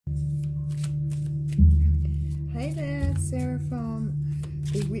Hey there, Sarah from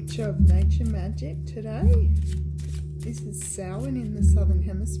the Witch of Nature Magic today. This is Samhain in the Southern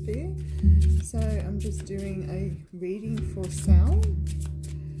Hemisphere, so I'm just doing a reading for Samhain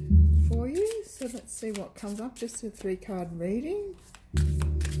for you. So let's see what comes up, just a 3-card reading.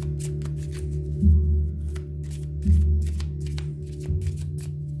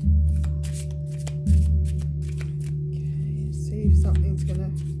 Okay, see if something's going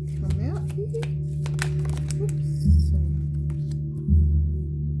to come out here.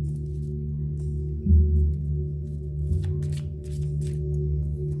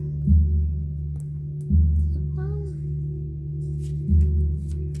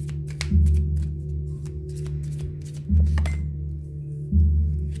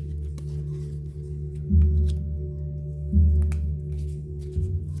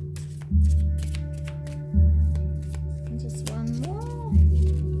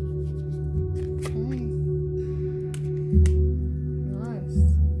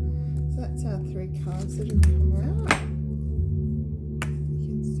 Cards that have come out. You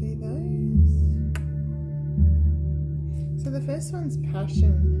can see those. So the first one's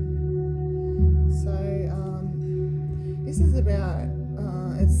passion. So this is about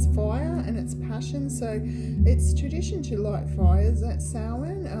it's fire and it's passion. So it's tradition to light fires at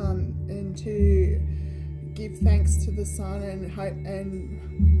Samhain and to give thanks to the sun and hope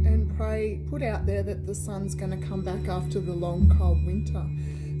and pray, put out there that the sun's going to come back after the long cold winter.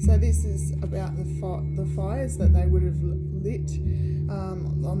 So this is about the fires that they would have lit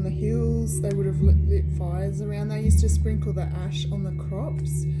on the hills. They would have lit fires around. They used to sprinkle the ash on the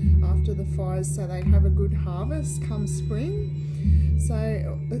crops after the fires so they have a good harvest come spring.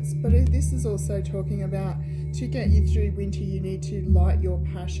 So this is also talking about, to get you through winter, you need to light your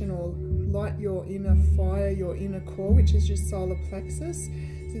passion or light your inner fire, your inner core, which is your solar plexus.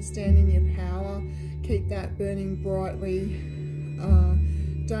 So stand in your power, keep that burning brightly.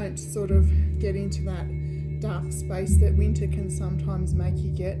 Don't sort of get into that dark space that winter can sometimes make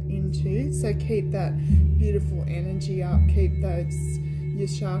you get into. So keep that beautiful energy up, keep your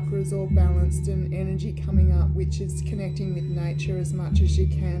chakras all balanced and energy coming up, which is connecting with nature as much as you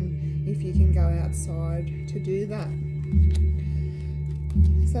can, if you can go outside to do that.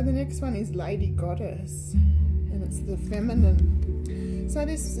 So the next one is Lady Goddess, and it's the feminine. So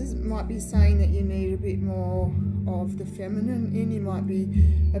this might be saying that you need a bit more of the feminine in. You might be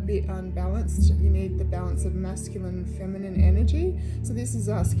a bit unbalanced. You need the balance of masculine and feminine energy. So this is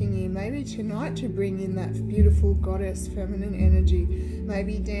asking you maybe tonight to bring in that beautiful goddess feminine energy.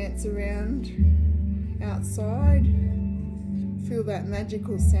 Maybe dance around outside. Feel that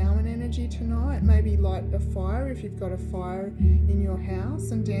magical Samhain energy tonight. Maybe light a fire if you've got a fire in your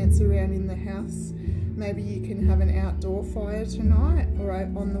house and dance around in the house. Maybe you can have an outdoor fire tonight or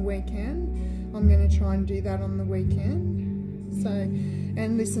on the weekend. I'm going to try and do that on the weekend. So,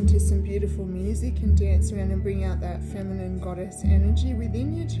 and listen to some beautiful music and dance around and bring out that feminine goddess energy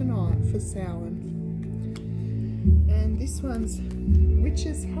within you tonight for Samhain. And this one's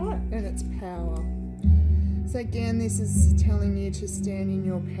Witch's Hut, and it's power. So again, this is telling you to stand in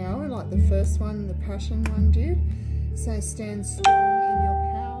your power like the first one, the passion one did. So stand strong in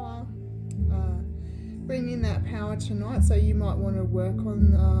your power. Bring in that power tonight. So you might want to work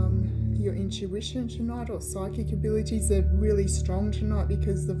on your intuition tonight, or psychic abilities. They're really strong tonight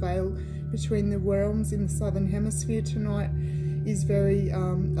because the veil between the realms in the Southern Hemisphere tonight is very,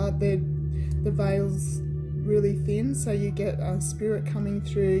 the veil's really thin, so you get spirit coming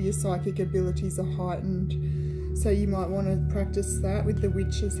through. Your psychic abilities are heightened, so you might want to practice that with the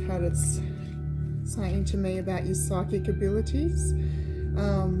Witch's Hat. It's saying to me about your psychic abilities.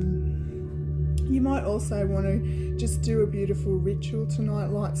 You might also want to just do a beautiful ritual tonight,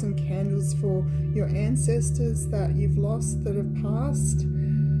 light some candles for your ancestors that you've lost, that have passed.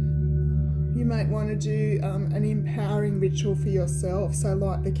 You might want to do an empowering ritual for yourself, so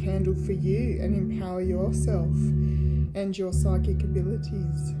light the candle for you and empower yourself and your psychic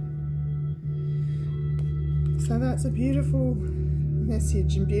abilities. So that's a beautiful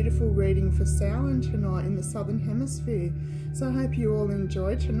message and beautiful reading for Samhain tonight in the Southern Hemisphere. So I hope you all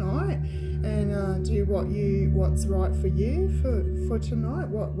enjoy tonight and do what's right for you for tonight,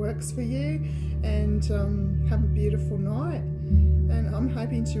 what works for you, and have a beautiful night. And I'm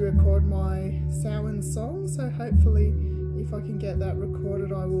hoping to record my Samhain song, so hopefully if I can get that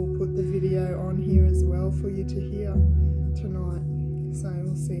recorded, I will put the video on here as well for you to hear tonight. So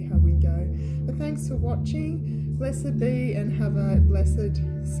we'll see how we go. But thanks for watching. Blessed be, and have a blessed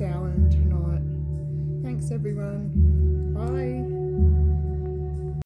Samhain tonight. Thanks everyone. Bye.